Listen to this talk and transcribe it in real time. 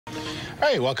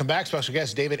Hey, welcome back. Special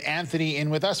guest David Anthony in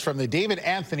with us from the David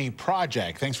Anthony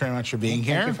Project. Thanks very much for being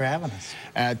here. Thank you for having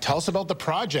us. Tell us about the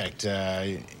project.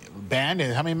 Band,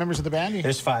 how many members of the band?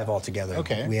 There's 5 altogether.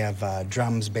 Okay. We have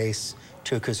drums, bass,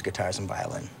 2 acoustic guitars, and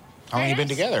violin. How long have you been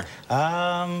together?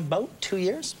 About 2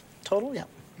 years total, yeah.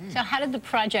 So how did the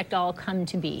project all come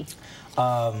to be?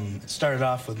 It started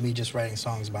off with me just writing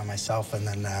songs by myself, and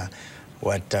then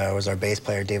was our bass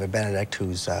player, David Benedict,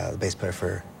 who's the bass player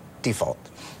for Default.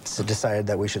 So decided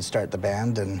that we should start the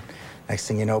band, and next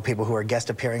thing you know, people who are guest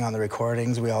appearing on the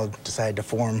recordings, we all decided to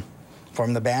form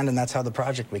the band, and that's how the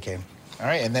project became. All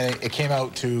right, and then it came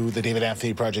out to the David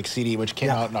Anthony Project CD, which came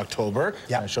out in October.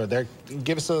 Yeah. Show there.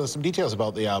 Give us some details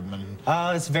about the album.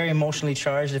 It's very emotionally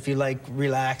charged. If you like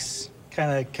relax,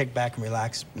 kind of kick back and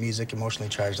relax music, emotionally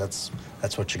charged,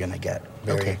 that's what you're gonna get.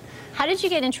 Okay. How did you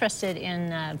get interested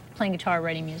in playing guitar,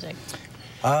 writing music?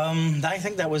 I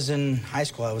think that was in high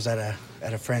school. I was at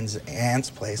a friend's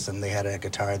aunt's place, and they had a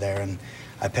guitar there, and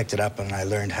I picked it up and I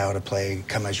learned how to play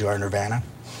 "Come As You Are" Nirvana.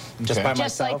 Just by myself.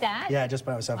 Just like that? Yeah, just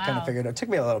by myself. Wow. Kind of figured it out. It took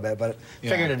me a little bit, but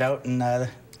figured it out, and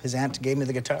his aunt gave me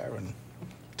the guitar and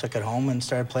took it home and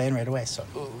started playing right away. So,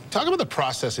 talk about the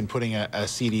process in putting a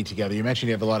CD together. You mentioned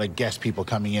you have a lot of guest people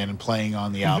coming in and playing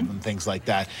on the album, things like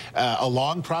that. A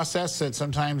long process and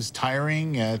sometimes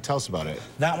tiring. Tell us about it.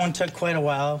 that one took quite a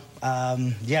while.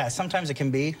 Yeah, sometimes it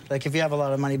can be. Like if you have a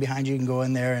lot of money behind you, you can go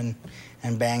in there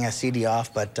and bang a CD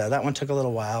off, but that one took a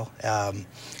little while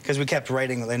because we kept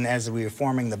writing, and as we were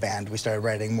forming the band, we started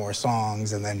writing more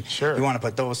songs, and then you want to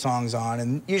put those songs on,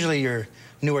 and usually your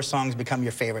newer songs become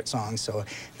your favorite songs, so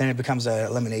then it becomes an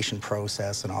elimination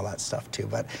process and all that stuff too,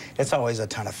 but it's always a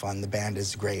ton of fun. The band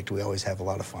is great. We always have a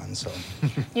lot of fun, so.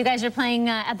 You guys are playing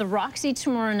at the Roxy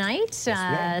tomorrow night,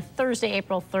 Thursday,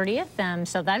 April 30th,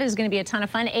 so that is going to be a ton of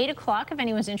fun. 8 o'clock if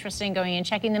anyone's interested in going and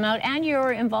checking them out, and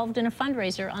you're involved in a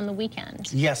fundraiser on the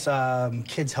weekend. Yes,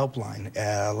 Kids Helpline,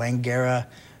 Langara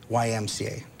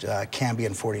YMCA, Cambie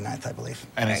 49th, I believe.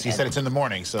 And you said it's in the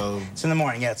morning, so... It's in the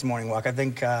morning, yeah, it's a morning walk. I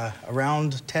think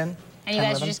around 10. And you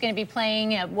guys are just going to be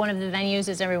playing at one of the venues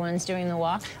as everyone's doing the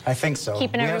walk? I think so.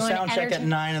 Keeping everyone we have sound check at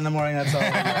 9 in the morning, that's all.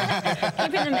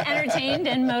 Keeping them entertained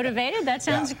and motivated? That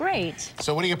sounds great.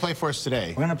 So what are you going to play for us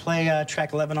today? We're going to play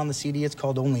track 11 on the CD. It's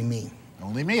called Only Me.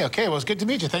 Only Me. Okay, well, it's good to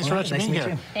meet you. Thanks very much for being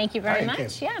here. Thank you very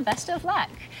much. Yeah, best of luck.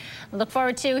 Look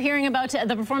forward to hearing about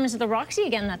the performance of the Roxy.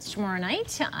 Again, that's tomorrow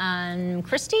night.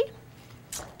 Christy?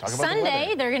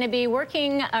 Sunday, they're going to be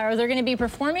working, or they're going to be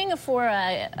performing for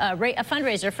a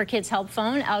fundraiser for Kids Help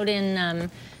Phone out in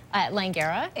at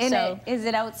Langara. Is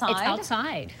it outside? It's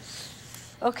outside.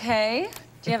 Okay.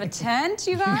 Do you have a tent,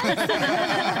 you guys?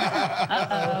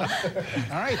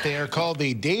 All right, they are called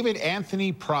the David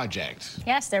Anthony Project.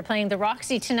 Yes, they're playing the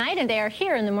Roxy tonight, and they are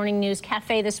here in the Morning News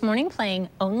Cafe this morning playing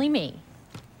Only Me.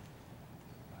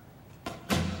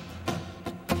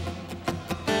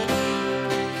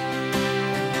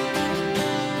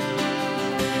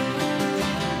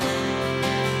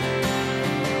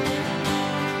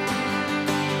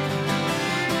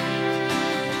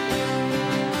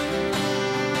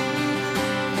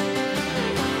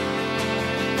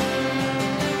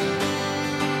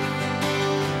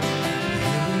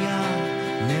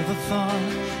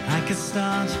 I could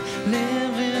start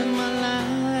living my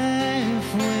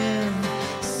life with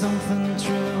something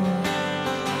true.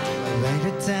 Write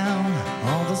it down,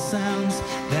 all the sounds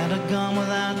that are gone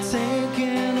without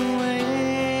taking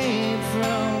away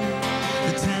from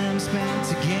the time spent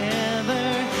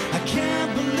together. I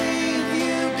can't believe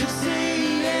you could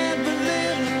see every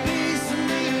little piece of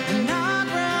me and not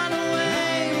run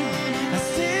away. I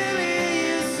still hear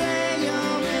you say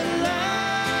I'm in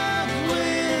love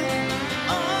with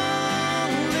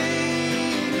only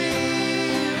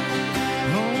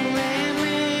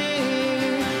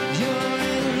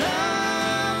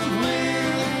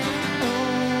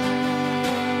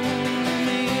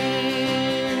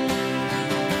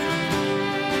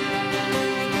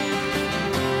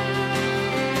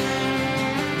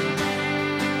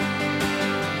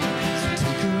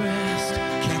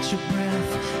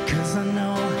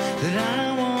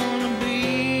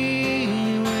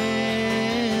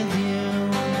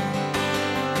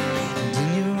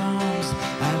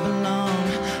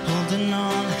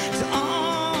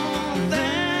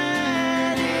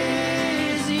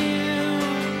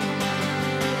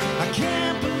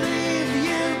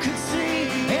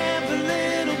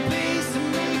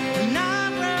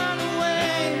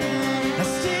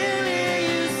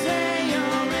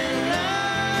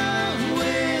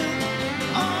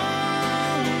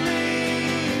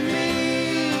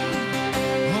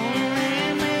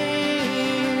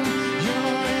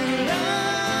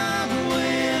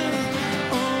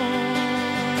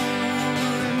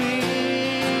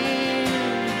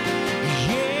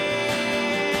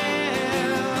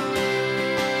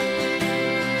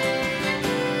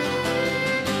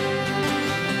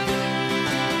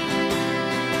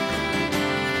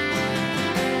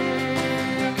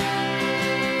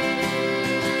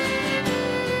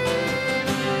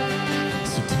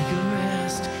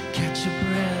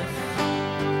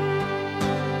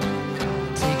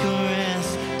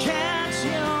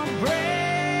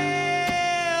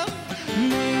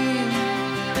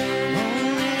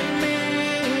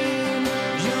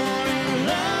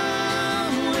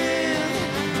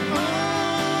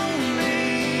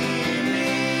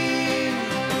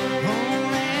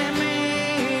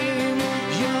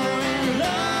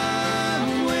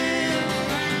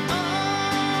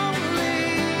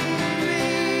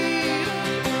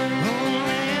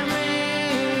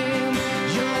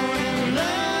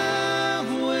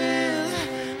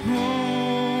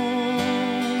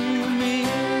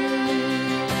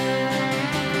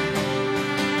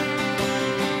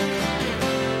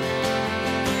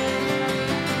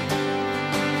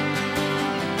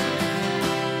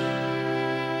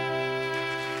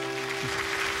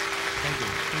Thank you.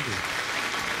 Thank you.